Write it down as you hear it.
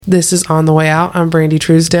This is On the Way Out. I'm Brandy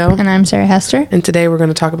Truesdale. And I'm Sarah Hester. And today we're going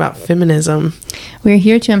to talk about feminism. We are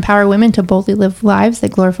here to empower women to boldly live lives that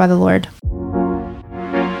glorify the Lord.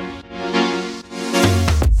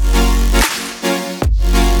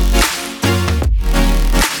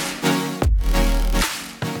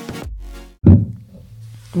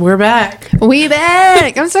 We're back. We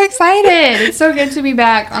back! I'm so excited. It's so good to be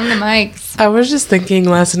back on the mics. I was just thinking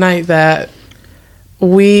last night that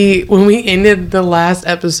when we ended the last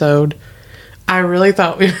episode, I really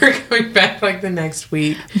thought we were coming back like the next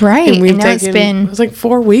week. Right. And we've now it was like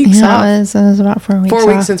 4 weeks off. It was about 4 weeks 4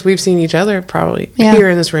 weeks off. since we've seen each other, probably. Yeah. Here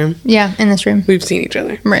in this room. Yeah, in this room. We've seen each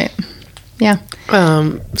other. Right. Yeah.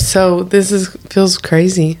 So this feels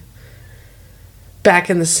crazy. Back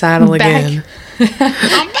in the saddle again.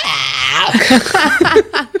 I'm back!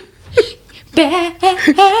 back!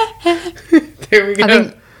 There we go.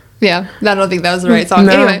 I don't think that was the right song.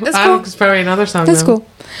 No, anyway, that's cool. It's probably another song. That's though. cool.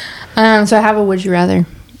 So I have a would you rather.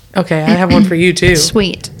 Okay, I have one for you too.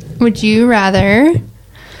 Sweet. Would you rather?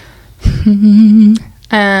 That's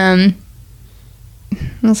kind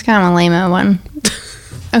of a lame one.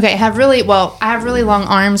 Okay, I have really long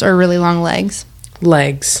arms or really long legs.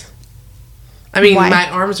 Legs. I mean, Why? my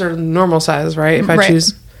arms are normal size, right? If I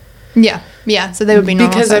choose. Yeah. So they would be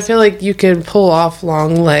normal because size. I feel like you could pull off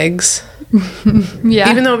long legs. Yeah.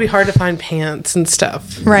 Even though it'd be hard to find pants and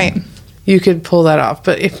stuff. Right. You could pull that off.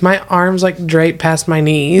 But if my arms like drape past my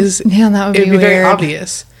knees, Yeah, that would be it'd be very weird.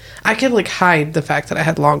 obvious. I could like hide the fact that I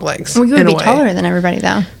had long legs. Well, you would in a be way. taller than everybody,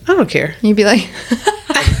 though. I don't care. You'd be like...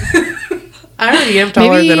 I already am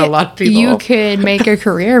taller than a lot of people. You could make a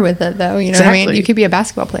career with it, though. You know what I mean? Exactly. You could be a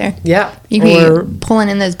basketball player. Yeah. You could be pulling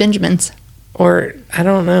in those Benjamins. Or, I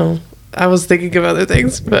don't know. I was thinking of other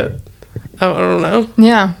things, but I don't know.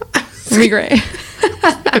 Yeah. It'd be great.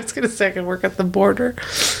 I was going to say I could work at the border.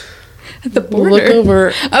 At the border? Look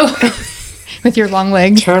over. Oh. With your long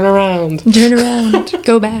legs. Turn around. Turn around.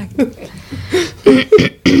 Go back.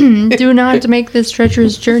 Do not make this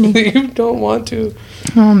treacherous journey. You don't want to.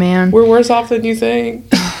 Oh, man. We're worse off than you think.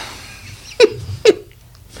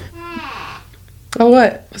 Oh,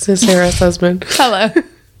 what? Was this Sarah's husband? Hello.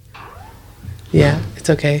 Yeah, it's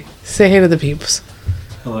okay. Say hey to the peeps.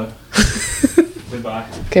 Hello. Goodbye.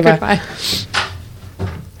 Okay, bye.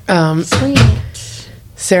 Goodbye. Sweet.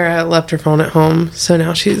 Sarah left her phone at home, so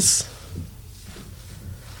now she's...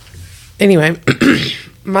 Anyway,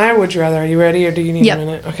 my would you rather. Are you ready, or do you need a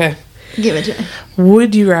minute? Okay. Give it to me.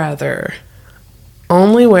 Would you rather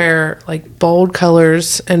only wear like bold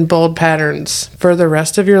colors and bold patterns for the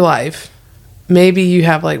rest of your life? Maybe you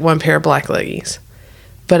have like one pair of black leggings,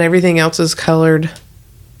 but everything else is colored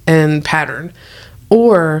and patterned.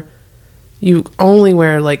 Or you only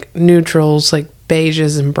wear like neutrals, like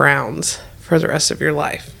beiges and browns for the rest of your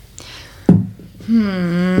life.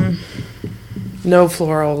 No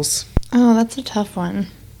florals. Oh, that's a tough one.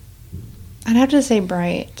 I'd have to say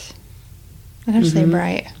bright. I'd have to say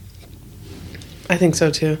bright. I think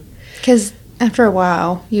so too. Because after a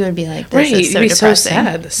while, you would be like, this Right, is so you'd be depressing.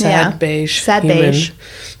 so sad. Beige. Sad human. beige.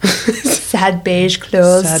 Sad beige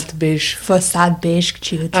clothes. Sad beige. For sad beige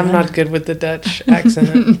children. I'm not good with the Dutch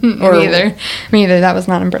accent. Me either. Me either. That was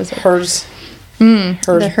not impressive. Hers. The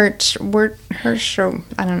Hirsch,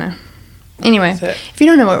 I don't know. Anyway, if you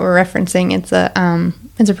don't know what we're referencing, it's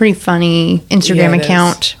a pretty funny Instagram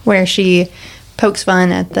account where she pokes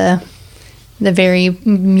fun at the very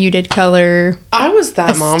muted color. I was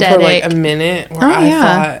that mom for like a minute where I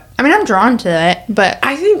thought. I mean, I'm drawn to it, but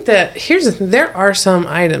I think that here's the thing. There are some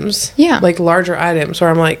items, like larger items, where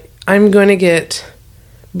I'm like, I'm going to get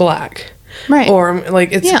black, right? Or like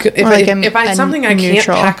it's if I something I can't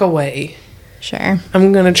pack away. Sure.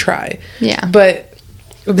 I'm going to try. Yeah. But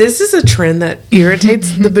this is a trend that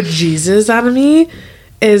irritates the bejesus out of me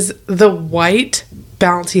is the white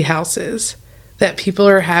bouncy houses that people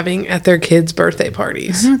are having at their kids' birthday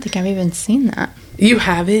parties. I don't think I've even seen that. You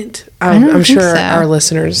haven't? I'm sure so. Our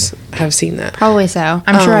listeners have seen that. Probably so.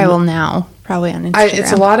 I'm sure I will now. Probably on Instagram.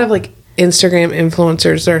 It's a lot of like Instagram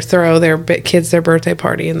influencers that throw their kids their birthday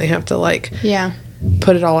party and they have to like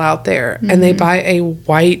put it all out there. And they buy a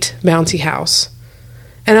white bouncy house.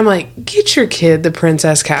 And I'm like, get your kid the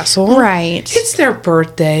Princess Castle. Right. It's their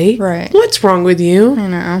birthday. Right. What's wrong with you? I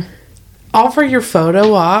know. All for your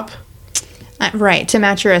photo op. Right, to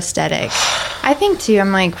match your aesthetic. I think, too,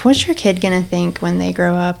 I'm like, what's your kid going to think when they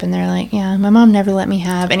grow up and they're like, yeah, my mom never let me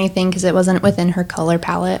have anything because it wasn't within her color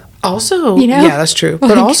palette. Also, yeah, that's true.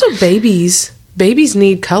 But also babies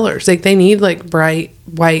need colors. Like, they need, like, bright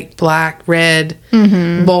white, black, red,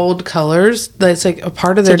 bold colors. That's, like, a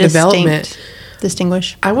part of their development.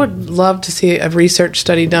 Distinguish. I would love to see a research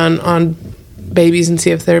study done on babies and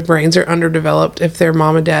see if their brains are underdeveloped if their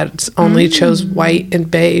mom and dad only chose white and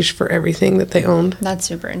beige for everything that they owned. That's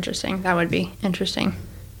super interesting. That would be interesting.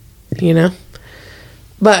 You know?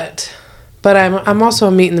 But I'm also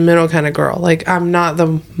a meet in the middle kind of girl. Like, I'm not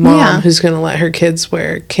the mom who's going to let her kids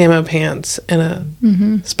wear camo pants and a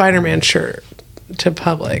Spider-Man shirt to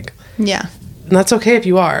public. Yeah. And that's okay if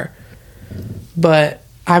you are. But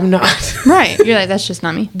I'm not. Right. You're like, that's just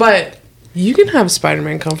not me. But you can have a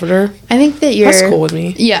Spider-Man comforter. I think that you're... That's cool with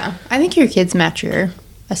me. Yeah. I think your kids match your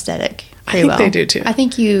aesthetic pretty well. I think they do, too. I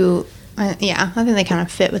think you... I think they kind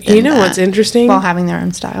of fit with them. You know what's interesting? While having their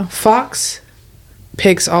own style. Fox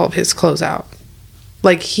picks all of his clothes out.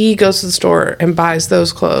 Like, he goes to the store and buys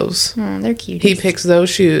those clothes. They're cute. He picks those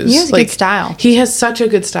shoes. He has a good style. He has such a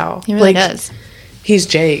good style. He really does. He's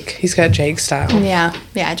Jake. He's got Jake's style. Yeah.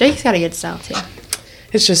 Yeah, Jake's got a good style, too.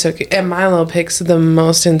 It's just so cute. And Milo picks the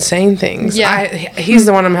most insane things. Yeah. He's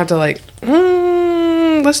the one I'm going to have to, like,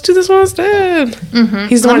 let's do this one instead. Mm-hmm.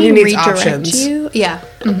 He's the one who needs options. Yeah.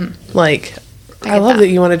 Mm-hmm. Like... I love that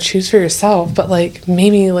you want to choose for yourself, but, like,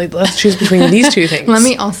 maybe, like, let's choose between these two things. Let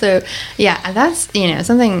me also, that's,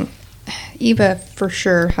 something, Eva for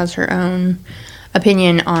sure has her own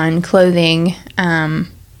opinion on clothing,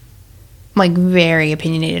 like, very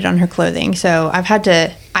opinionated on her clothing. So I've had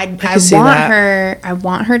to, I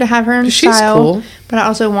want her to have her own style. Cool. But I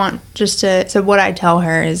also want so what I tell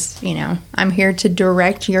her is, I'm here to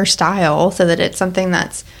direct your style so that it's something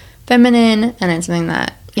that's feminine and it's something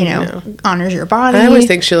that, honors your body. I always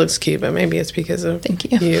think she looks cute, but maybe it's because of Thank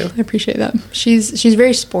you. I appreciate that. She's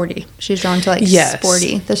very sporty. She's drawn to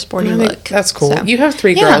the sporty look. That's cool. So, you have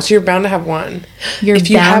 3 girls. You're bound to have one. If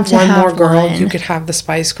you bound have one more girl, you could have the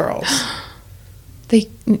Spice Girls.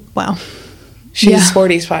 Wow. She's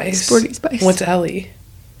Sporty Spice. Sporty Spice. What's Ellie?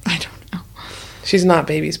 I don't know. She's not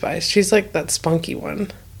Baby Spice. She's like that spunky one.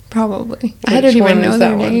 Probably. I don't even know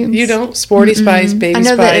their names. You don't? Sporty Spice, Baby Spice. I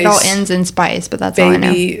know that it all ends in Spice, but that's all I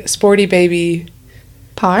know. Sporty Baby.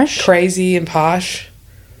 Posh? Crazy and Posh.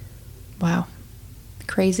 Wow.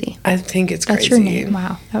 Crazy. I think it's crazy. That's your name.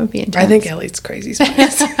 Wow. That would be intense. I think Ellie's Crazy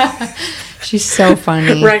Spice. She's so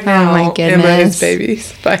funny. Right now, oh my goodness. Emma is Baby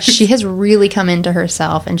Spice. She has really come into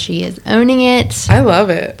herself, and she is owning it. I love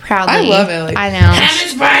it. Proudly. I love Ellie. I know.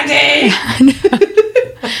 Happy birthday!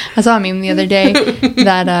 I saw a meme the other day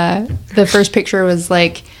that the first picture was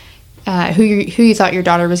like who you thought your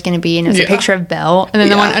daughter was going to be, and it was a picture of Belle, and then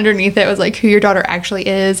the one underneath it was like who your daughter actually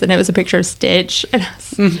is, and it was a picture of Stitch. And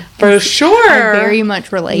for sure, I very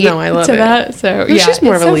much relate I love to it. That. So she's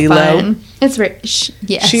more of a Lilo. Fun. It's very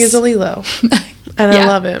yes, she is a Lilo, and I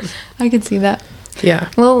love it. I could see that. Yeah,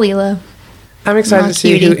 little Lilo. I'm excited to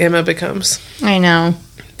see who Emma becomes. I know.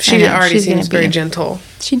 She already seems very gentle.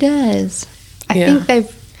 She does. I think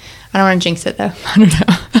they've. I don't want to jinx it though.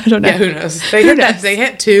 I don't know. Yeah, who knows? They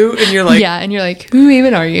hit 2, and you're like, and you're like, who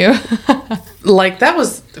even are you? Like that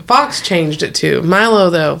was Fox changed it too. Milo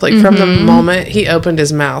though, like from the moment he opened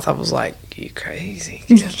his mouth, I was like, you crazy,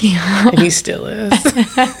 and he still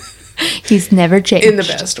is. He's never changed in the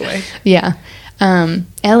best way. Yeah,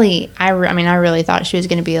 Ellie. I really thought she was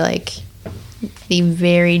going to be like the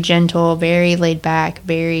very gentle, very laid back,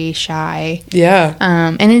 very shy. Yeah.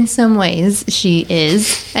 And in some ways she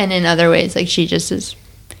is, and in other ways, like she just is.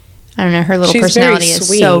 I don't know. Her little personality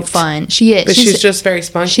is so fun. She is, but she's just very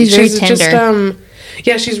spunky. She's very tender.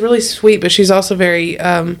 She's really sweet, but she's also very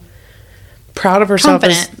proud of herself.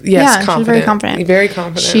 Confident. Confident. She's very confident. Very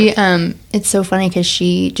confident. She it's so funny because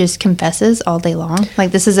she just confesses all day long.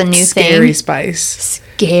 Like this is a new thing. Scary Spice.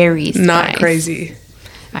 Scary Spice. Not crazy.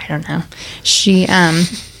 I don't know. She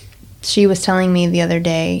was telling me the other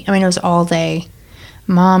day, it was all day,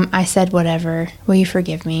 Mom, I said whatever. Will you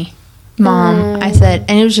forgive me? Mom, I said,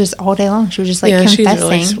 and it was just all day long. She was just like confessing. She's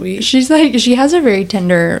really sweet. She's like, she has a very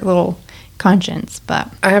tender little conscience, but.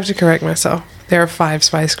 I have to correct myself. There are 5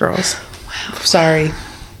 Spice Girls. Wow. Sorry.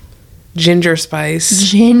 Ginger Spice.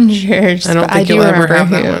 Ginger Spice. I don't think you'll ever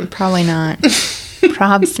have that one. Probably not.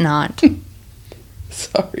 Probs not.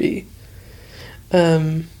 Sorry.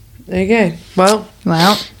 Okay. Well,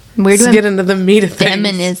 we're doing get into the meat of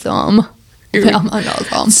feminism.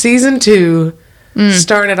 Season 2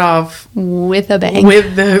 started off with a bang.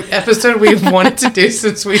 With the episode we've wanted to do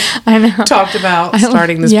since we talked about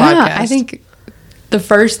starting this podcast. I think the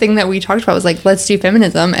first thing that we talked about was like, let's do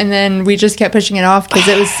feminism, and then we just kept pushing it off because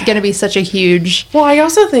it was going to be such a huge. Well, I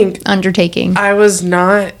also think undertaking. I was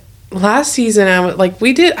not last season.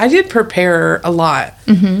 I did prepare a lot.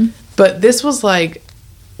 Mm-hmm. But this was like,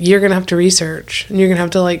 you're going to have to research, and you're going to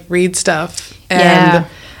have to like read stuff. And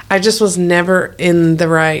I just was never in the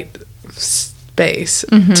right space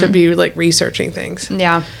to be like researching things.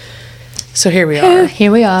 Yeah. So here we are.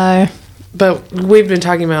 Here we are. But we've been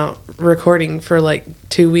talking about recording for like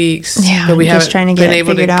 2 weeks. Yeah, but we just haven't trying to been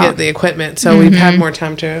able to get the equipment. So we've had more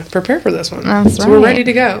time to prepare for this one. That's so right. we're ready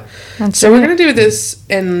to go. So we're going to do this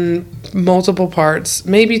in multiple parts.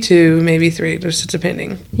 Maybe 2, maybe 3, just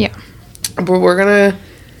depending. Yeah. But we're going to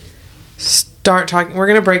start talking. We're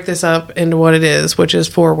going to break this up into what it is, which is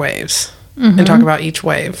 4 waves. And talk about each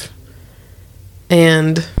wave.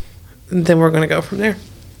 And then we're going to go from there.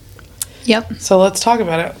 Yep. So let's talk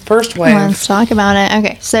about it. First wave. Let's talk about it.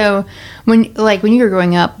 Okay. So when you were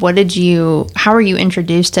growing up, how were you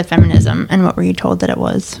introduced to feminism, and what were you told that it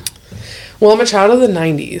was? Well, I'm a child of the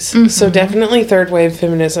 90s. So definitely third wave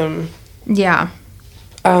feminism. Yeah.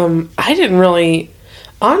 I didn't really,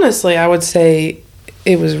 honestly, I would say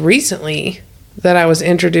it was recently that I was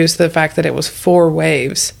introduced to the fact that it was 4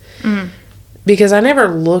 waves. Because I never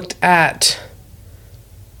looked at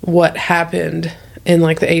what happened in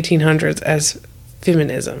like the 1800s as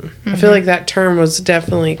feminism. I feel like that term was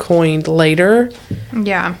definitely coined later.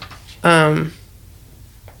 Yeah.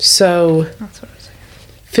 So That's what I was saying.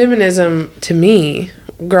 Feminism to me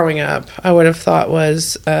growing up, I would have thought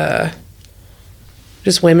was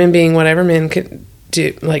just women being whatever men could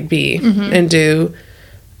do, like be and do,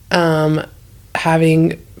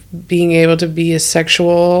 being able to be as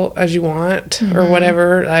sexual as you want or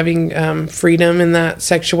whatever, having freedom in that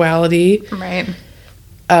sexuality. Right.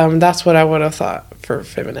 That's what I would have thought for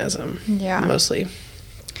feminism. Yeah. Mostly.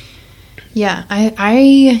 Yeah.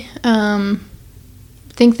 I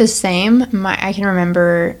think the same. I can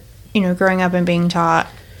remember, growing up and being taught,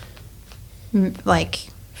 like,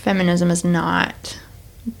 feminism is not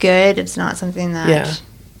good. It's not something that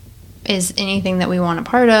is anything that we want a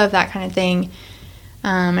part of, that kind of thing.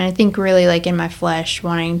 And I think really, like, in my flesh,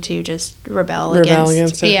 wanting to just rebel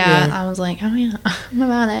against it. Yeah, I was like, oh, yeah, I'm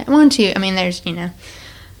about it. I want to. I mean, there's,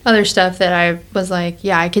 other stuff that I was like,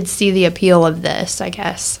 yeah, I could see the appeal of this, I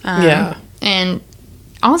guess. And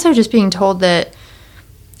also just being told that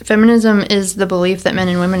feminism is the belief that men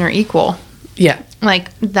and women are equal. Yeah.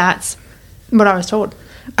 Like, that's what I was told.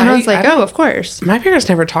 And I was like, oh, of course. My parents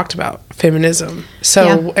never talked about feminism.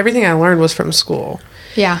 So everything I learned was from school.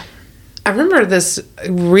 Yeah. I remember this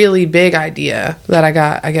really big idea that I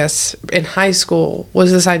got, I guess, in high school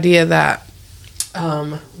was this idea that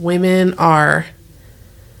women are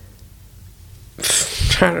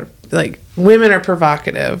women are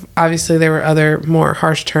provocative. Obviously, there were other more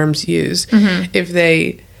harsh terms used if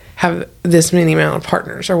they have this many amount of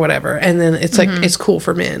partners or whatever, and then it's like it's cool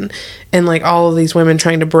for men, and like all of these women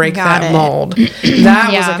trying to break that mold.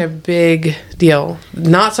 That was like a big deal,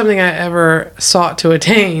 not something I ever sought to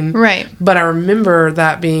attain, right? But I remember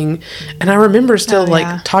that being, and I remember still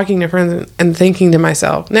talking to friends and thinking to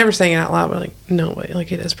myself, never saying it out loud, but like, no way,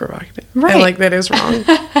 like it is provocative, right? And like that is wrong.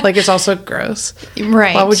 Like it's also gross,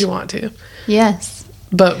 right? Why would you want to? Yes.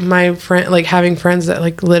 But my friend, like having friends that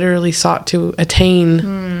like literally sought to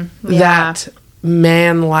attain that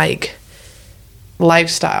man-like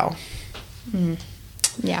lifestyle.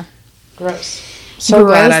 Yeah. Gross. So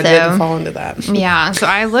glad I didn't fall into that. Yeah. So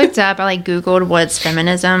I looked up, I Googled what's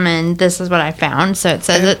feminism, and this is what I found. So it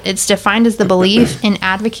says it's defined as the belief in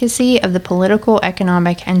advocacy of the political,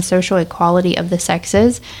 economic, and social equality of the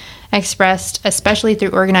sexes, expressed especially through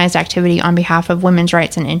organized activity on behalf of women's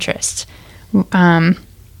rights and interests.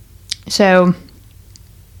 So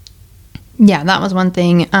yeah, that was one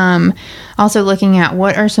thing. Also looking at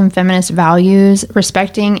what are some feminist values: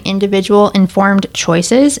 respecting individual informed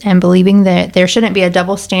choices and believing that there shouldn't be a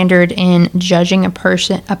double standard in judging a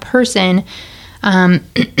person.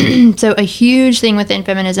 So a huge thing within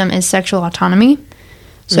feminism is sexual autonomy.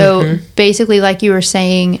 So basically, like you were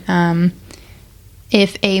saying,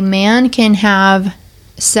 if a man can have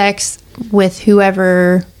sex with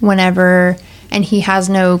whoever, whenever, and he has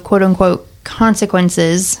no quote-unquote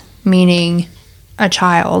consequences, meaning a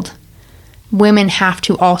child, women have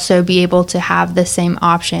to also be able to have the same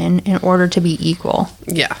option in order to be equal.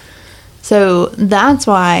 Yeah. So that's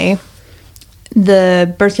why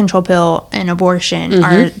the birth control pill and abortion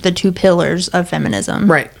are the 2 pillars of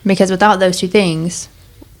feminism. Right. Because without those 2 things,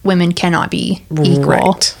 women cannot be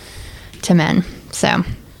equal to men. So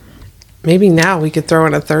maybe now we could throw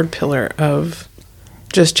in a 3rd pillar of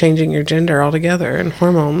just changing your gender altogether and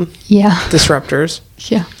hormone disruptors.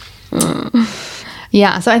 Yeah.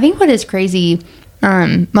 Yeah. So I think what is crazy,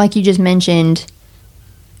 like you just mentioned,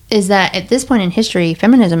 is that at this point in history,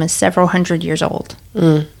 feminism is several hundred years old.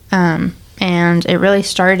 And it really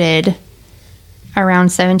started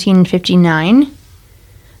around 1759.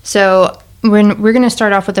 So we're going to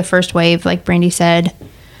start off with the first wave, like Brandy said.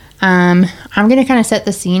 I'm going to kind of set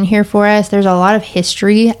the scene here for us. There's a lot of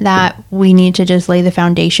history that we need to just lay the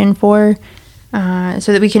foundation for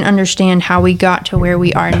so that we can understand how we got to where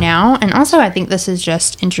we are now. And also, I think this is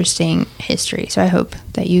just interesting history. So I hope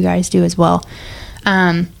that you guys do as well.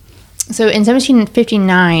 So in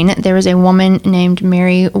 1759, there was a woman named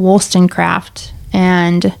Mary Wollstonecraft.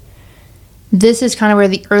 And this is kind of where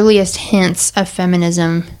the earliest hints of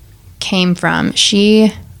feminism came from.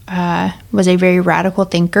 She was a very radical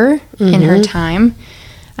thinker in her time.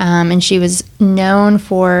 And she was known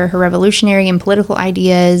for her revolutionary and political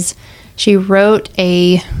ideas. She wrote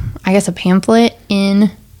a pamphlet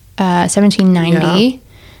in 1790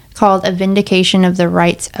 called A Vindication of the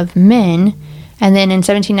Rights of Men. And then in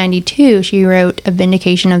 1792, she wrote A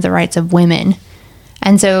Vindication of the Rights of Women.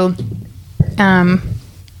 And so on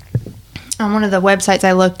one of the websites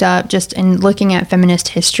I looked up, just in looking at feminist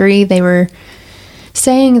history, they were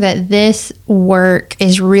saying that this work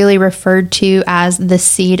is really referred to as the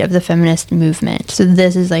seed of the feminist movement. So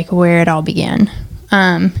this is like where it all began.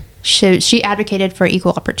 She advocated for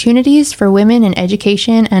equal opportunities for women in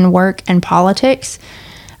education and work and politics.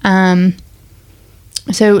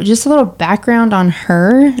 So just a little background on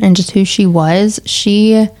her and just who she was.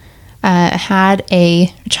 She had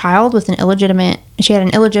a child with an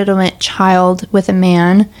illegitimate child with a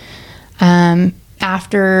man.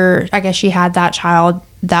 After, I guess, she had that child,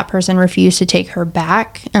 that person refused to take her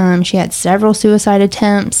back. She had several suicide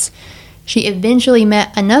attempts. She eventually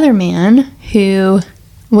met another man who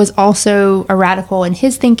was also a radical in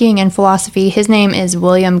his thinking and philosophy. His name is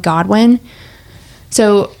William Godwin.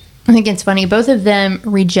 So I think it's funny. Both of them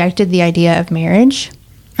rejected the idea of marriage,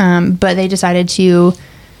 but they decided to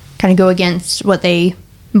kind of go against what they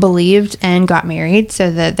believed and got married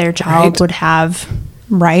so that their child would have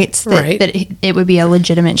rights, that it would be a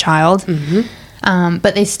legitimate child.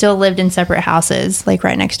 But they still lived in separate houses, like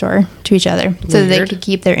right next door to each other, so that they could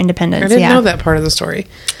keep their independence. I didn't know that part of the story.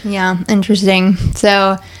 Yeah, interesting.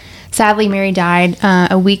 So sadly, Mary died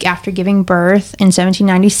a week after giving birth in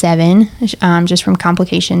 1797, just from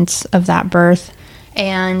complications of that birth.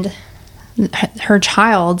 And her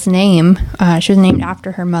child's name, she was named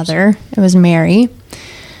after her mother. It was Mary.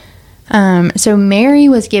 So Mary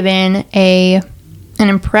was given an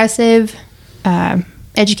impressive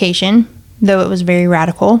education, though it was very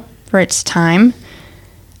radical for its time.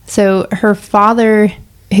 So her father,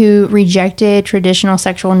 who rejected traditional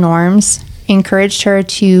sexual norms, encouraged her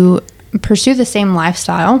to pursue the same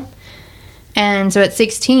lifestyle. And so at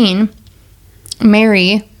 16,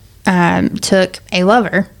 Mary took a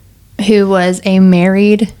lover who was a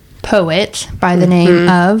married poet by the name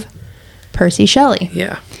of Percy Shelley.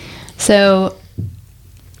 Yeah. So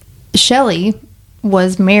Shelley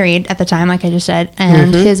was married at the time, like I just said,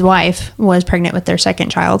 and his wife was pregnant with their second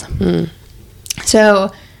child.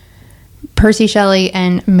 So Percy Shelley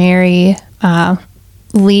and Mary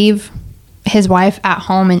leave his wife at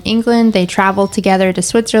home in England. They travel together to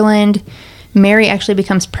Switzerland. Mary actually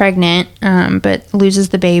becomes pregnant, but loses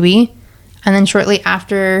the baby. And then shortly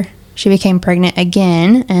after, she became pregnant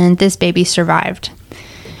again, and this baby survived.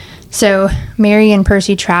 So Mary and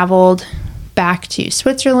Percy traveled back to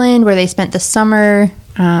Switzerland, where they spent the summer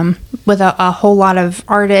with a whole lot of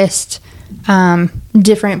artists,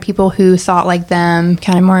 different people who thought like them,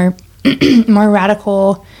 kind of more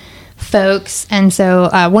radical folks. And so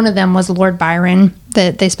one of them was Lord Byron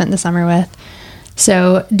that they spent the summer with.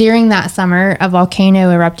 So during that summer, a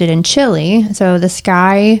volcano erupted in Chile. So the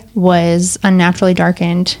sky was unnaturally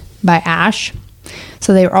darkened by ash.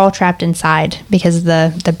 So they were all trapped inside because of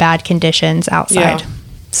the bad conditions outside. Yeah.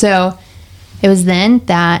 So it was then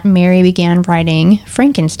that Mary began writing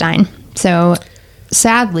Frankenstein. So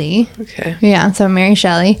sadly, so Mary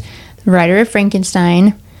Shelley, the writer of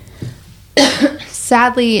Frankenstein,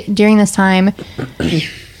 sadly, during this time,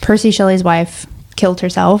 Percy Shelley's wife killed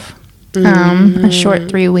herself a short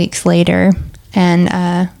 3 weeks later.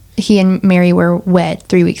 And he and Mary were wed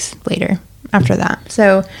 3 weeks later after that.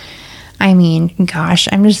 So, I mean, gosh,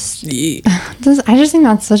 I just think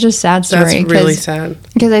that's such a sad story. That's really sad.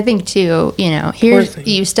 Because I think, too, here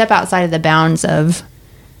you step outside of the bounds of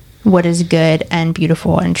what is good and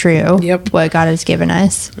beautiful and true, what God has given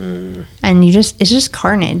us. And it's just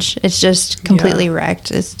carnage. It's just completely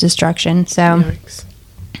wrecked. It's destruction. So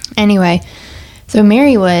anyway, so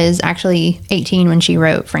Mary was actually 18 when she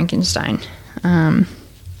wrote Frankenstein. And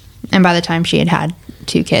by the time she had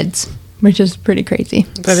 2 kids, which is pretty crazy.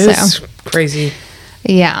 That is crazy.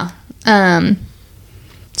 Yeah.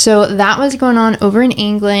 So that was going on over in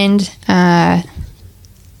England,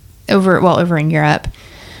 over in Europe.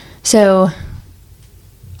 So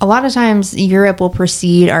a lot of times Europe will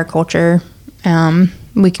precede our culture.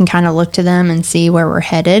 we can kind of look to them and see where we're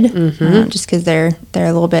headed, just because they're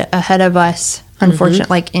a little bit ahead of us, unfortunately,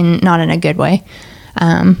 like not in a good way,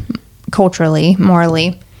 culturally,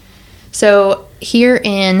 morally. So here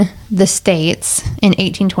in the States in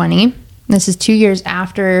 1820, this is 2 years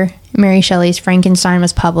after Mary Shelley's Frankenstein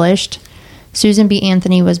was published, Susan B.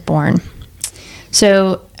 Anthony was born.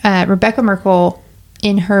 So Rebecca Merkel,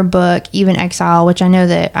 in her book, Even Exile, which I know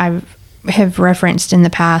that I have referenced in the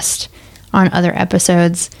past on other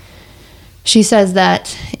episodes, she says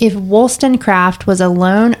that if Wollstonecraft was a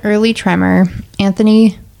lone early tremor,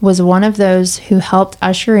 Anthony was one of those who helped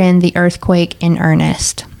usher in the earthquake in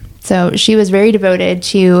earnest. So she was very devoted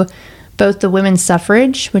to both the women's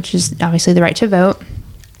suffrage, which is obviously the right to vote,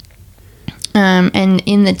 and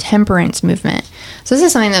in the temperance movement. So this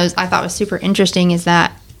is something that I thought was super interesting, is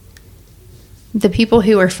that the people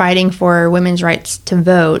who were fighting for women's rights to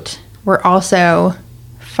vote were also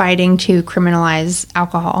fighting to criminalize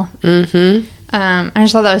alcohol. I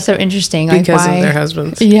just thought that was so interesting. Because of their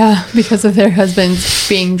husbands. Yeah, because of their husbands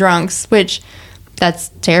being drunks, which that's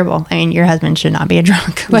terrible. I mean, your husband should not be a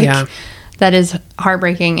drunk. That is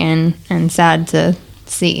heartbreaking and sad to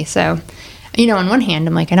see. So, on one hand,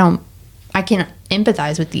 I'm like, I can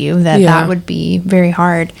empathize with you that would be very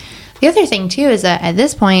hard. The other thing too is that at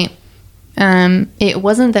this point, it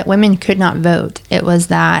wasn't that women could not vote. It was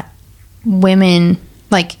that women,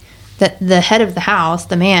 like the head of the house,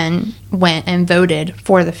 the man, went and voted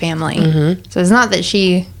for the family. So it's not that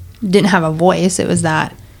she didn't have a voice. It was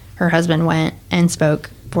that her husband went and spoke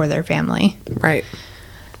for their family. Right.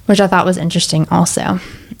 Which I thought was interesting also.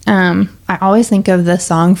 I always think of the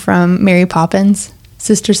song from Mary Poppins,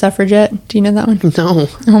 Sister Suffragette. Do you know that one? No.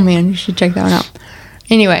 Oh man, you should check that one out.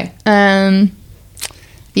 Anyway,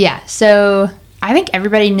 so I think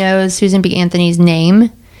everybody knows Susan B. Anthony's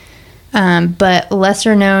name, but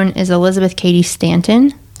lesser known is Elizabeth Cady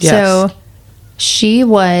Stanton. Yes. So she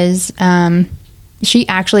was, she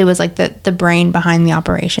actually was like the brain behind the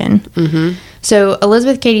operation. So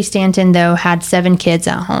Elizabeth Cady Stanton, though, had 7 kids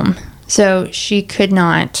at home. So she could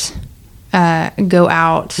not go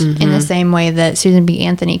out in the same way that Susan B.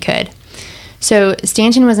 Anthony could. So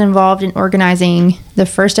Stanton was involved in organizing the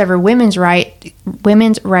first ever women's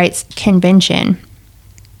rights convention.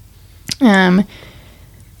 And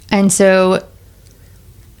so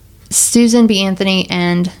Susan B. Anthony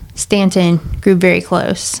and Stanton grew very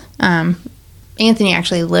close. Anthony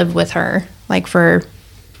actually lived with her like for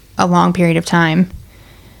a long period of time.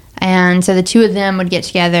 And so the two of them would get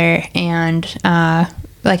together and,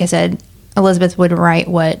 like I said, Elizabeth would write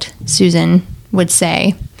what Susan would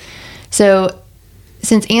say. So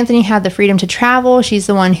since Anthony had the freedom to travel, she's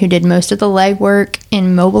the one who did most of the legwork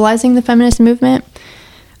in mobilizing the feminist movement.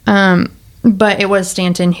 But it was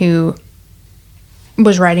Stanton who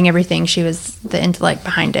was writing everything. She was the intellect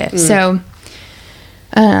behind it. So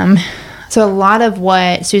a lot of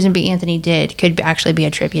what Susan B. Anthony did could actually be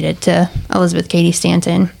attributed to Elizabeth Cady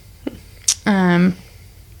Stanton.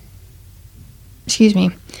 Excuse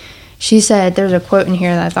me. She said, there's a quote in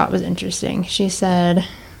here that I thought was interesting. She said,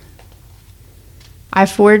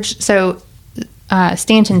 Stanton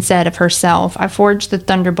said of herself, I forged the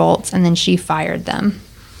thunderbolts and then she fired them.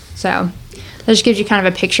 So that just gives you kind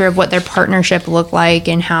of a picture of what their partnership looked like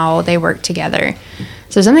and how they worked together.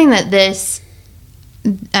 So something that this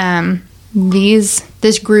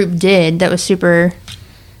group did that was super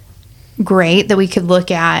great that we could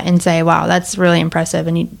look at and say, wow, that's really impressive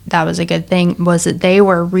and that was a good thing, was that they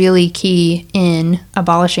were really key in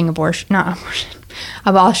abolishing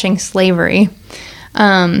abolishing slavery.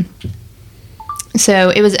 So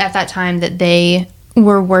it was at that time that they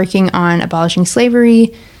were working on abolishing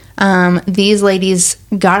slavery. These ladies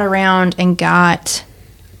got around and got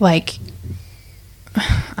I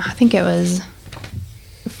think it was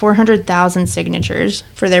 400,000 signatures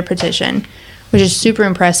for their petition, which is super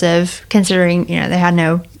impressive considering, they had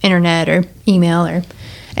no internet or email or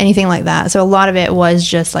anything like that. So a lot of it was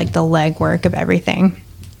just like the legwork of everything.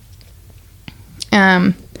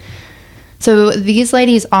 So these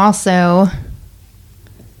ladies also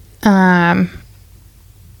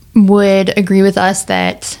would agree with us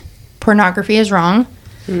that pornography is wrong.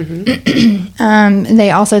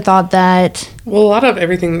 They also thought that... Well, a lot of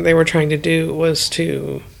everything that they were trying to do was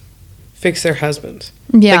to fix their husbands.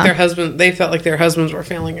 Yeah. Like they felt like their husbands were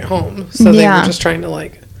failing at home. So they were just trying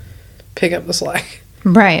to pick up the slack.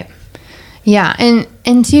 Right. Yeah.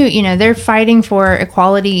 And too, they're fighting for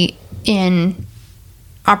equality in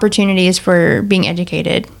opportunities for being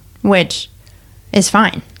educated, which is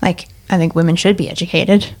fine. I think women should be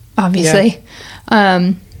educated, obviously.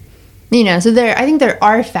 Yeah. So I think there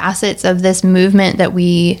are facets of this movement that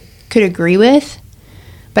we could agree with.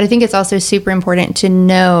 But I think it's also super important to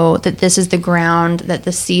know that this is the ground that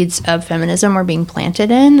the seeds of feminism are being planted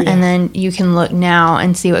in. Yeah. And then you can look now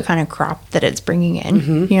and see what kind of crop that it's bringing in.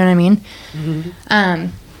 Mm-hmm. You know what I mean? Mm-hmm.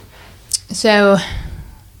 So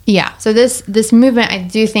this movement, I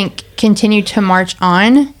do think, continued to march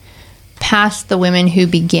on past the women who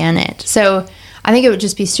began it. So I think it would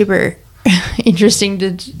just be super interesting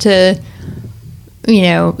to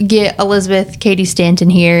get Elizabeth Cady Stanton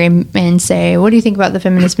here and say, what do you think about the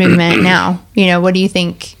feminist movement now? What do you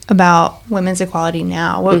think about women's equality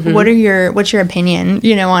now? What's your opinion,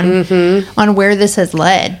 on where this has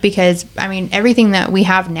led? Because, I mean, everything that we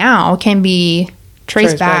have now can be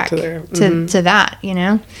traced back to that,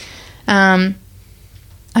 I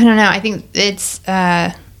don't know. I think it's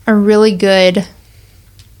a really good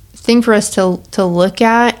thing for us to look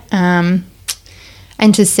at and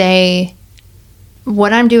to say,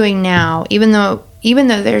 what I'm doing now, even though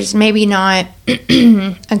there's maybe not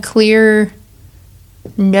a clear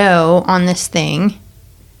no on this thing,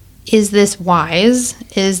 is this wise?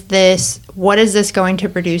 What is this going to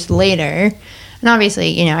produce later? And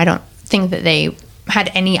obviously, I don't think that they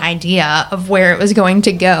had any idea of where it was going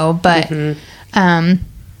to go, but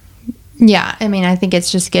yeah, I mean, I think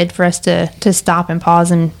it's just good for us to stop and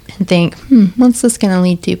pause and think, what's this going to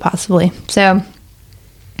lead to possibly? So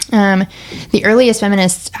the earliest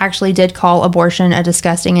feminists actually did call abortion a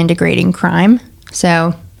disgusting and degrading crime.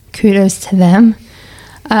 So kudos to them.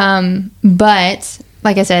 But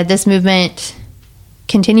like I said, this movement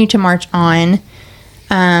continued to march on.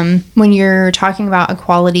 When you're talking about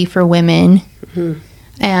equality for women,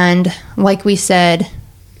 and like we said,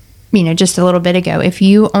 just a little bit ago, if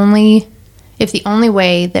the only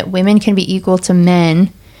way that women can be equal to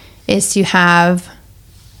men is to have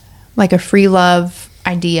like a free love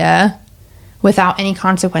idea without any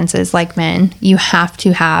consequences like men, you have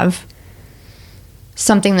to have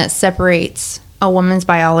something that separates a woman's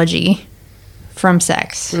biology from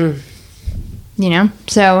sex.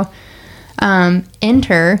 So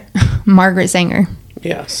enter Margaret Sanger.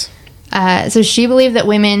 Yes. So she believed that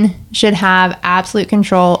women should have absolute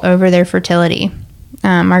control over their fertility.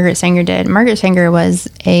 Margaret Sanger did. Margaret Sanger was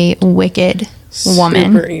a wicked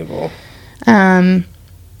woman. Super evil.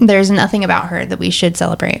 There's nothing about her that we should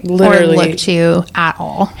celebrate or look to at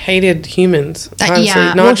all. Hated humans, honestly.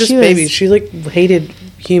 Not just babies. She hated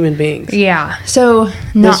human beings. Yeah. So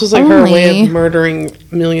this was her way of murdering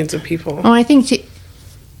millions of people. Well, I think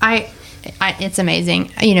it's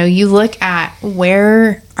amazing. You look at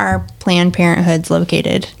where our Planned Parenthood's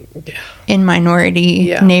located in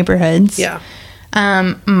minority neighborhoods. Yeah.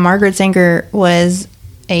 Margaret Sanger was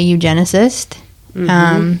a eugenicist.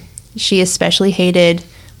 She especially hated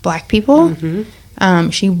Black people.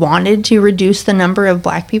 She wanted to reduce the number of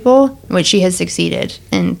Black people, which she has succeeded.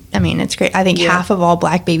 And I mean, it's great. I think half of all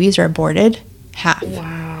Black babies are aborted. Half.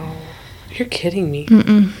 Wow. You're kidding me.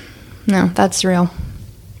 No, that's real.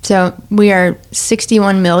 So we are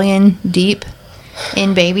 61 million deep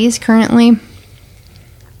in babies currently.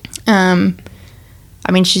 I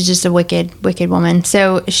mean, she's just a wicked, wicked woman.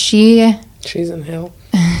 So she's in hell.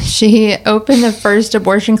 She opened the first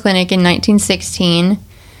abortion clinic in 1916.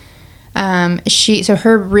 So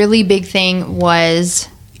her really big thing was,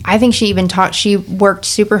 I think she worked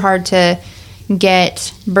super hard to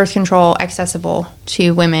get birth control accessible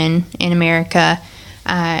to women in America.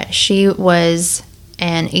 She was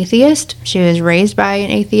an atheist. She was raised by an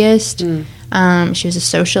atheist. She was a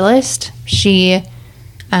socialist. She,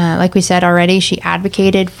 like we said already, she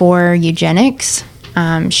advocated for eugenics.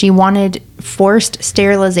 She wanted forced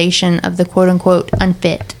sterilization of the quote-unquote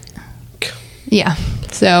unfit. Yeah.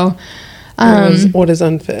 So what is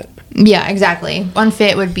unfit? Yeah, exactly.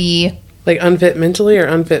 Unfit would be like unfit mentally or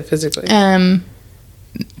unfit physically?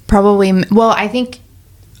 Probably. Well, I think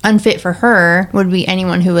unfit for her would be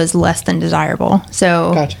anyone who was less than desirable.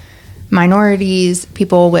 So gotcha. Minorities,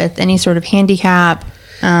 people with any sort of handicap.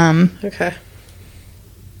 Okay.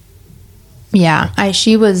 Yeah, I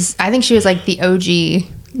think she was like the OG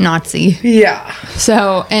Nazi. Yeah.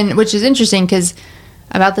 So, and which is interesting because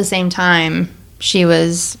about the same time she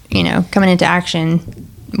was, coming into action,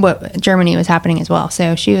 what Germany was happening as well.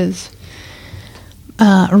 So she was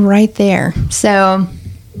right there. So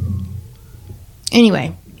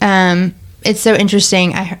anyway, it's so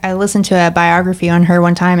interesting. I listened to a biography on her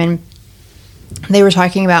one time, and they were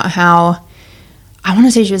talking about how, I want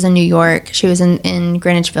to say she was in New York. She was in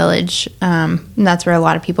Greenwich Village. And that's where a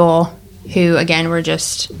lot of people who, again, were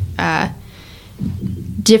just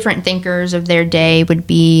different thinkers of their day would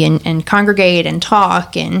be and congregate and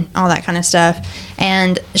talk and all that kind of stuff.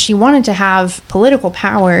 And she wanted to have political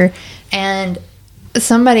power. And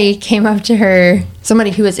somebody came up to her,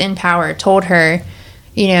 somebody who was in power told her,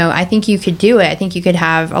 you know, I think you could do it. I think you could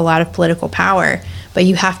have a lot of political power, but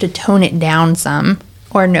you have to tone it down some,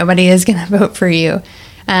 or nobody is going to vote for you,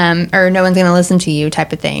 or no one's going to listen to you,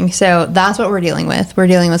 type of thing. So that's what we're dealing with. We're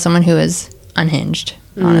dealing with someone who is unhinged,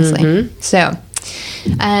 honestly. Mm-hmm. So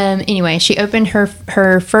anyway, she opened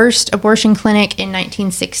her first abortion clinic in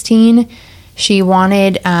 1916. She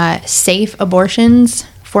wanted safe abortions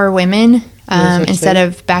for women instead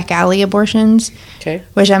of back alley abortions. Okay.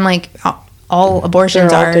 Which I'm like, all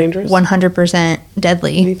abortions are dangerous. 100%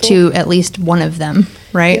 deadly lethal to at least one of them,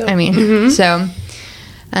 right? Yep. I mean, mm-hmm. So,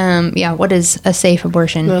 yeah, what is a safe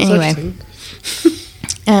abortion? No, anyway.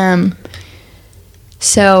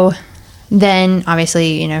 So then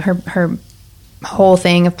obviously, you know, her whole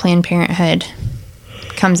thing of Planned Parenthood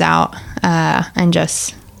comes out and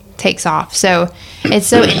just takes off. So it's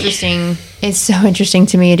so interesting. It's so interesting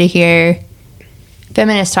to me to hear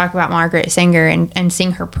feminists talk about Margaret Sanger and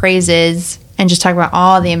sing her praises and just talk about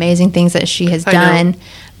all the amazing things that she has done.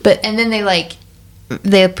 And then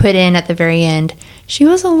they put in at the very end, she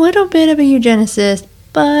was a little bit of a eugenicist,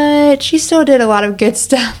 but she still did a lot of good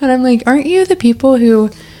stuff. And I'm like, aren't you the people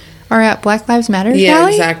who are at Black Lives Matter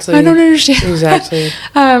rally? Exactly. I don't understand. Exactly.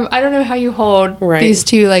 I don't know how you hold these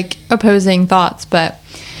two like opposing thoughts, but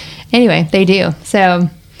anyway, they do. So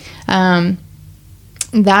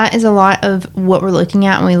that is a lot of what we're looking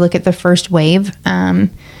at when we look at the first wave.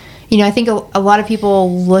 You know, I think a lot of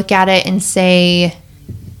people look at it and say,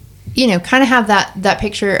 you know, kind of have that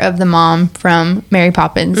picture of the mom from Mary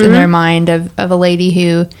Poppins mm-hmm. in their mind of a lady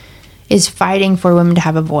who is fighting for women to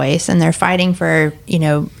have a voice, and they're fighting for, you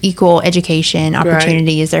know, equal education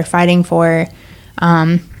opportunities. Right. They're fighting for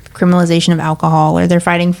criminalization of alcohol, or they're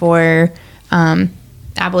fighting for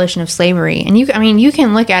abolition of slavery. And you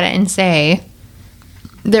can look at it and say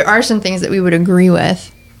there are some things that we would agree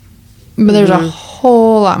with, but mm-hmm. there's a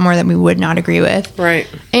whole lot more that we would not agree with. Right.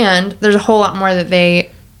 And there's a whole lot more that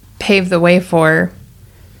they paved the way for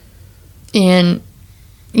in,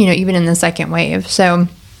 you know, even in the second wave. So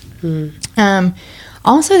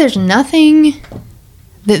also there's nothing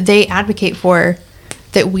that they advocate for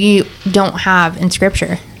that we don't have in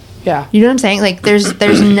scripture. Yeah. You know what I'm saying? Like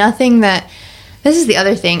there's nothing that, this is the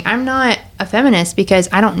other thing. I'm not a feminist because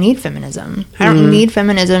I don't need feminism. I don't need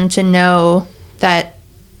feminism to know that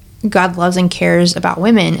God loves and cares about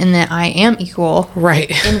women and that I am equal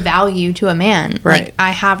in value to a man. Right. Like,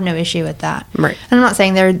 I have no issue with that. Right. And I'm not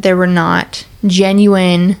saying there were not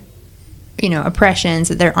genuine, you know, oppressions,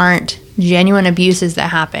 that there aren't genuine abuses that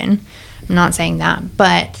happen. I'm not saying that.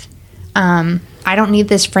 But I don't need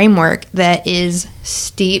this framework that is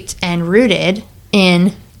steeped and rooted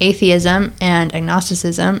in atheism and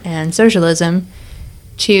agnosticism and socialism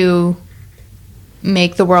to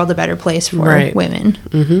make the world a better place for women.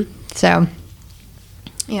 Mm-hmm. So,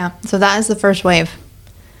 yeah. So that is the first wave.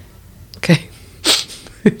 Okay.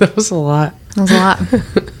 That was a lot. That was a lot.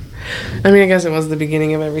 I mean, I guess it was the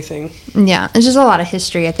beginning of everything. Yeah. It's just a lot of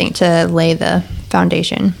history, I think, to lay the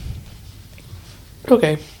foundation.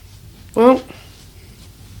 Okay. Well,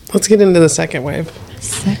 let's get into the second wave.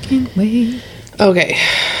 Second wave. Okay.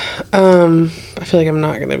 I feel like I'm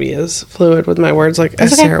not going to be as fluid with my words like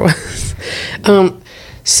Sarah was.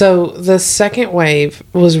 So the second wave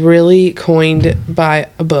was really coined by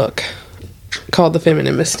a book called The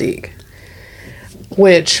Feminine Mystique,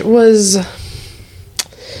 which was,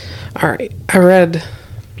 all right, I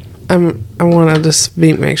want to just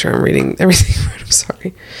make sure I'm reading everything right. I'm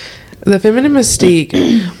sorry. The Feminine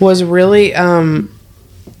Mystique was really,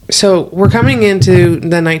 so we're coming into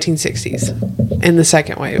the 1960s in the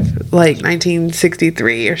second wave, like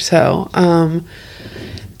 1963 or so.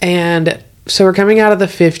 And so we're coming out of the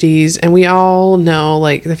 50s, and we all know,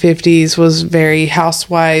 like, the 50s was very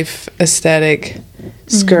housewife aesthetic,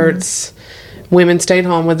 skirts. Mm-hmm. Women stayed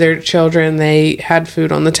home with their children. They had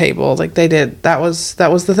food on the table. Like, they did. That was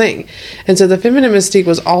the thing. And so the Feminine Mystique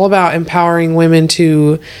was all about empowering women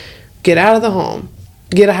to get out of the home,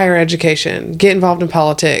 get a higher education, get involved in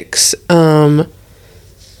politics, have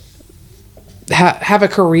a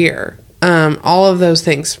career. All of those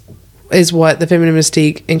things is what the Feminine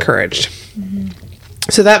Mystique encouraged. Mm-hmm.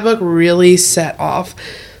 So that book really set off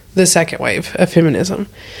the second wave of feminism.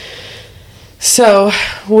 So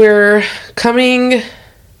we're coming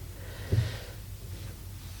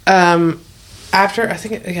after, I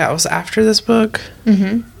think, it was after this book.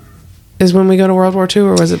 Mm-hmm. Is when we go to World War II,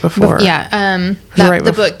 or was it before? Yeah,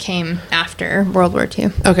 the book came after World War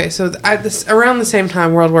II. Okay, so around the same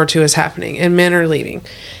time World War II is happening, and men are leaving.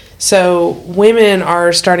 So women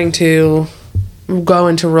are starting to go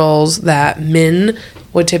into roles that men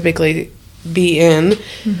would typically be in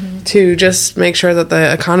to just make sure that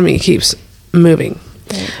the economy keeps moving.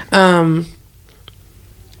 Right.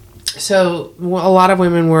 So a lot of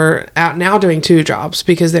women were out now doing 2 jobs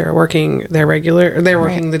because they were working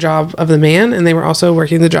the job of the man, and they were also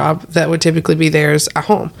working the job that would typically be theirs at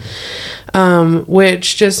home,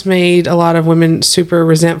 which just made a lot of women super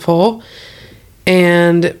resentful.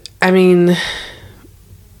 And I mean,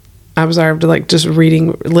 I'm sorry to like just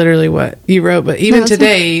reading literally what you wrote, but even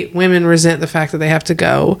today, women resent the fact that they have to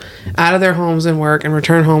go out of their homes and work and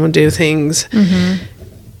return home and do things.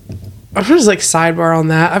 I'm just like sidebar on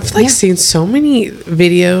that. I've like seen so many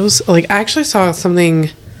videos. Like I actually saw something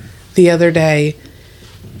the other day.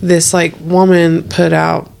 This like woman put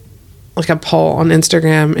out like a poll on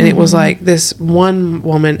Instagram, and it was like this one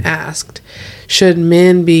woman asked, should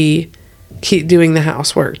men keep doing the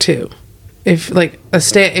housework too? If like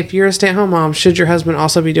if you're a stay-at-home mom, should your husband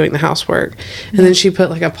also be doing the housework? And then she put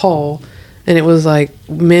like a poll, and it was like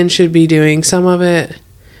men should be doing some of it,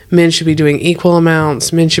 men should be doing equal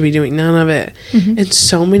amounts, men should be doing none of it. And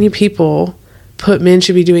so many people put men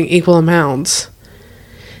should be doing equal amounts.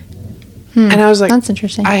 And I was like, that's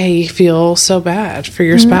interesting. I feel so bad for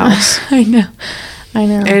your spouse. I know.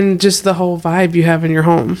 And just the whole vibe you have in your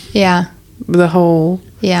home. Yeah.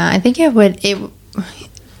 I think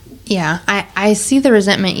I see the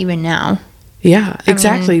resentment even now. Yeah,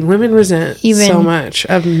 exactly. I mean, women resent so much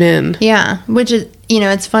of men. Yeah, which is,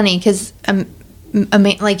 it's funny because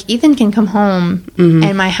like Ethan can come home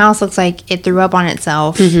and my house looks like it threw up on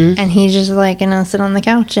itself, and he's just like gonna sit on the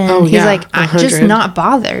couch and he's like, I'm just not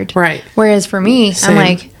bothered. Right. Whereas for me, I'm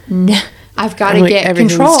like, no, I've got to get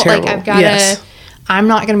control. Terrible. Like I've got to. I'm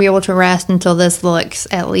not going to be able to rest until this looks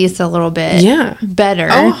at least a little bit better.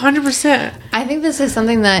 Oh, 100%. I think this is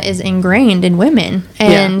something that is ingrained in women.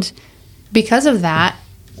 And because of that,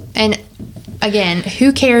 and again,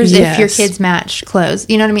 who cares if your kids match clothes?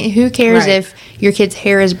 You know what I mean? Who cares if your kid's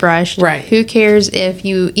hair is brushed? Right. Who cares if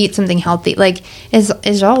you eat something healthy? Like,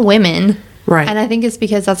 it's all women. Right. And I think it's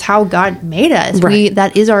because that's how God made us. Right.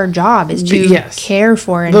 That is our job, is to care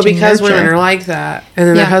for and to because nurture. Women are like that, and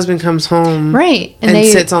then their husband comes home and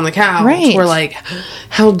sits on the couch, we're like,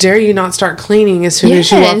 how dare you not start cleaning as soon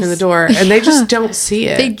as you walk in the door? And they just don't see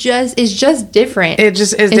it. It's just different. It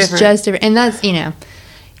just is different. It's just different. And that's,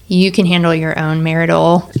 you can handle your own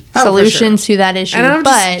marital solutions to that issue. And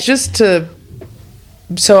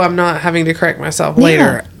so I'm not having to correct myself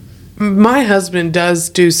later. My husband does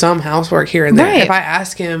do some housework here and there. Right. If I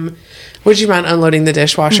ask him, would you mind unloading the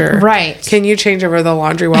dishwasher? Right. Can you change over the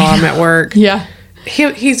laundry while I'm at work?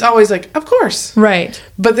 He's always like, of course. Right.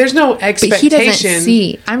 But there's no expectation. But he doesn't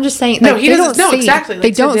see. I'm just saying. No, he doesn't. No, exactly. Like, they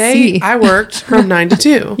don't see. I worked from 9 to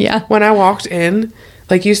 2. When I walked in,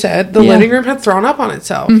 like you said, the living room had thrown up on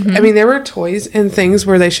itself. I mean, there were toys and things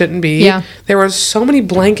where they shouldn't be. There were so many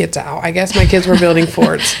blankets out. I guess my kids were building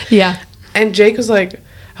forts. And Jake was like,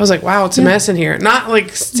 I was like, wow, it's a mess in here. Not like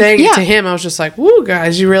saying it to him. I was just like, woo,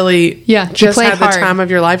 guys, you really just had the time of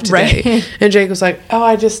your life today. Right. And Jake was like, oh,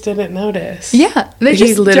 I just didn't notice. Yeah.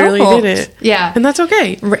 He literally did it. Yeah. And that's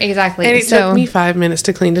okay. Exactly. And it took me 5 minutes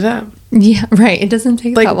to clean it up. Yeah, right. It doesn't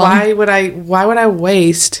take that long. Why would I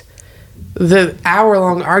waste the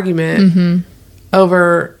hour-long argument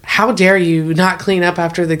over how dare you not clean up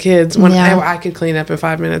after the kids when I could clean up in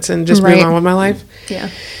 5 minutes and just move on with my life? Yeah.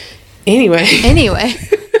 Anyway.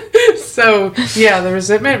 So, the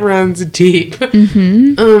resentment runs deep.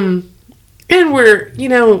 And we're,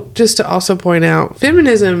 just to also point out,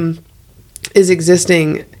 feminism is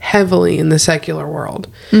existing heavily in the secular world.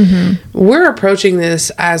 We're approaching this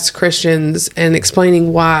as Christians and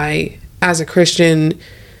explaining why, as a Christian,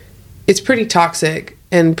 it's pretty toxic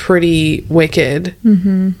and pretty wicked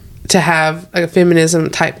to have a feminism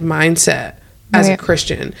type mindset as a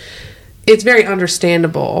Christian. It's very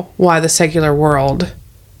understandable why the secular world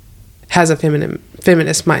has a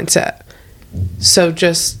feminist mindset. So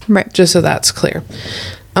just so that's clear.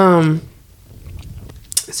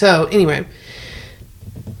 So anyway,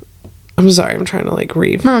 I'm sorry, I'm trying to like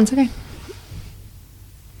read. No, it's okay.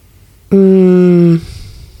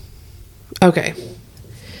 Okay.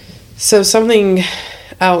 So something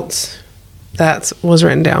else that was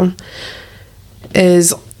written down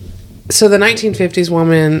is, so the 1950s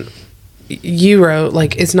woman you wrote,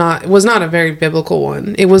 like, was not a very biblical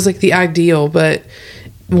one. It was like the ideal, but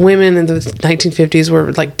women in the 1950s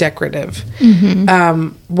were like decorative,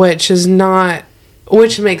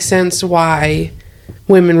 which makes sense why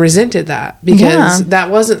women resented that, because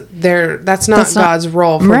that's not God's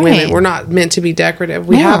role for women. We're not meant to be decorative.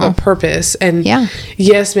 We have a purpose, and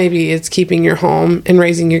yes, maybe it's keeping your home and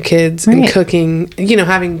raising your kids and cooking,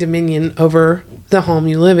 having dominion over the home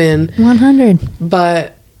you live in. 100.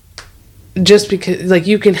 But just because, like,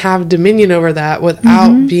 you can have dominion over that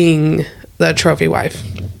without being the trophy wife.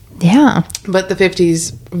 Yeah. But the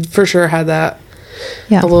 50s for sure had that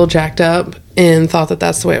a little jacked up and thought that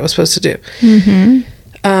that's the way it was supposed to do.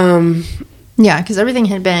 Yeah, because everything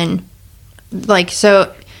had been, like,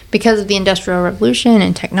 so because of the Industrial Revolution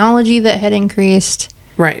and technology that had increased.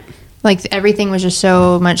 Right. Like, everything was just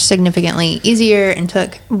so much significantly easier and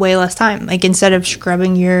took way less time. Like, instead of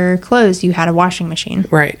scrubbing your clothes, you had a washing machine.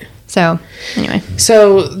 Right. So, anyway.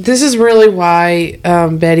 So, this is really why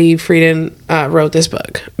Betty Friedan wrote this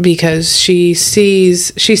book. Because she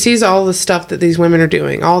sees all the stuff that these women are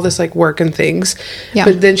doing. All this, like, work and things. Yeah.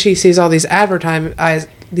 But then she sees all these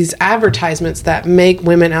advertisements that make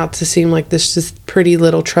women out to seem like this just pretty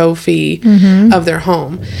little trophy of their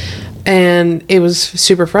home. And it was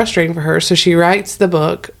super frustrating for her. So she writes the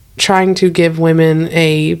book trying to give women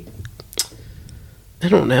a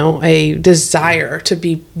desire to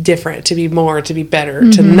be different, to be more, to be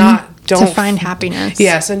better, to find happiness.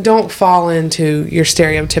 Yes, and don't fall into your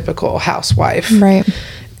stereotypical housewife. Right.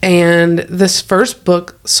 And this first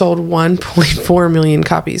book sold 1.4 million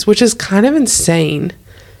copies, which is kind of insane.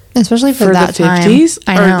 Especially for that the 50s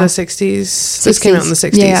or the 60s. This came out in the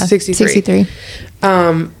 60s. Yeah, 63.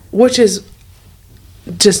 Which is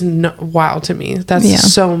just wild to me.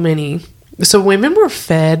 That's so many. So women were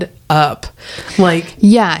fed up. Like,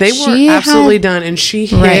 they were absolutely done. And she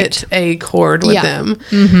hit a chord with them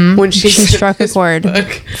when she struck a chord.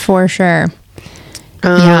 For sure.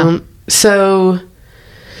 So...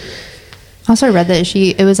 Also, I read that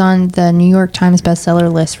it was on the New York Times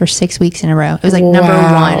bestseller list for 6 weeks in a row. It was like number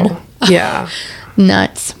one. Yeah.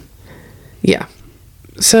 Nuts. Yeah.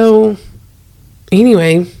 So,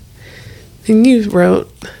 anyway, then you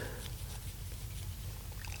wrote...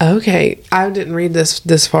 Okay, I didn't read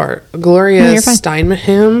this far. Gloria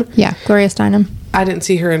Steinem. Yeah, Gloria Steinem. I didn't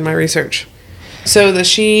see her in my research. So that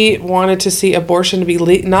she wanted to see abortion to be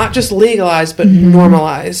not just legalized, but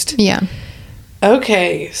normalized. Yeah.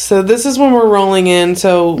 Okay, so this is when we're rolling in,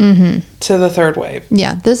 to the third wave.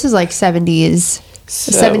 Yeah, this is like 70s,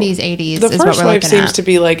 80s. The first wave seems to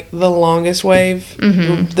be like the longest wave,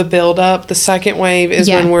 the build up. The second wave is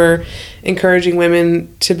when we're encouraging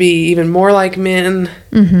women to be even more like men.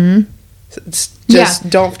 It's just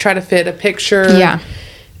don't try to fit a picture. Yeah.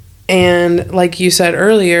 And like you said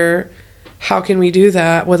earlier, how can we do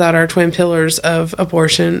that without our twin pillars of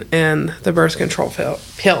abortion and the birth control pill?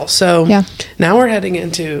 So now we're heading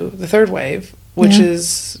into the third wave, which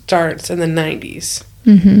starts in the 90s.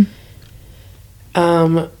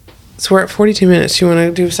 So we're at 42 minutes. You want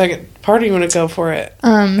to do a second part, or you want to go for it? You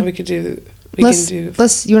want to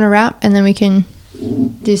wrap and then we can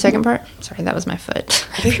do the second part? Sorry, that was my foot.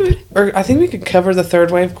 I think we could cover the third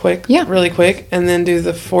wave really quick, and then do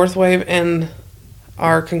the fourth wave and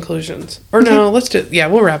our conclusions. Or no, let's do it. Yeah,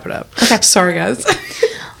 we'll wrap it up. Okay. Sorry, guys.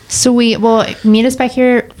 So we will meet us back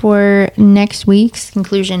here for next week's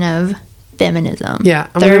conclusion of feminism. Yeah.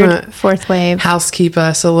 Third, fourth wave. Housekeep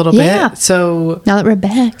us a little bit. So now that we're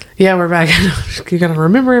back. Yeah, we're back. You got to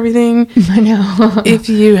remember everything. I know. If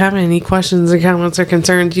you have any questions or comments or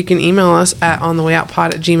concerns, you can email us at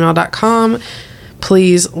onthewayoutpod@gmail.com.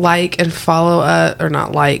 Please like and follow us, or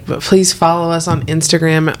not like, but please follow us on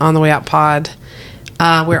Instagram at onthewayoutpod.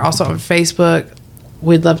 We're also on Facebook.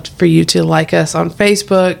 We'd love for you to like us on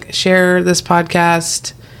Facebook, share this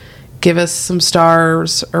podcast, give us some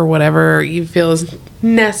stars or whatever you feel is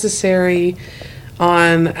necessary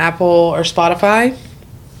on Apple or Spotify.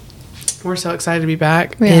 We're so excited to be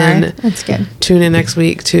back. We are. That's good. Tune in next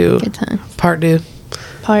week to part 2.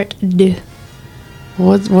 Part 2.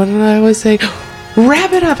 What did I always say?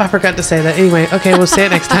 Wrap it up. I forgot to say that. Anyway, okay, we'll see it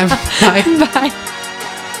next time. Bye. Bye.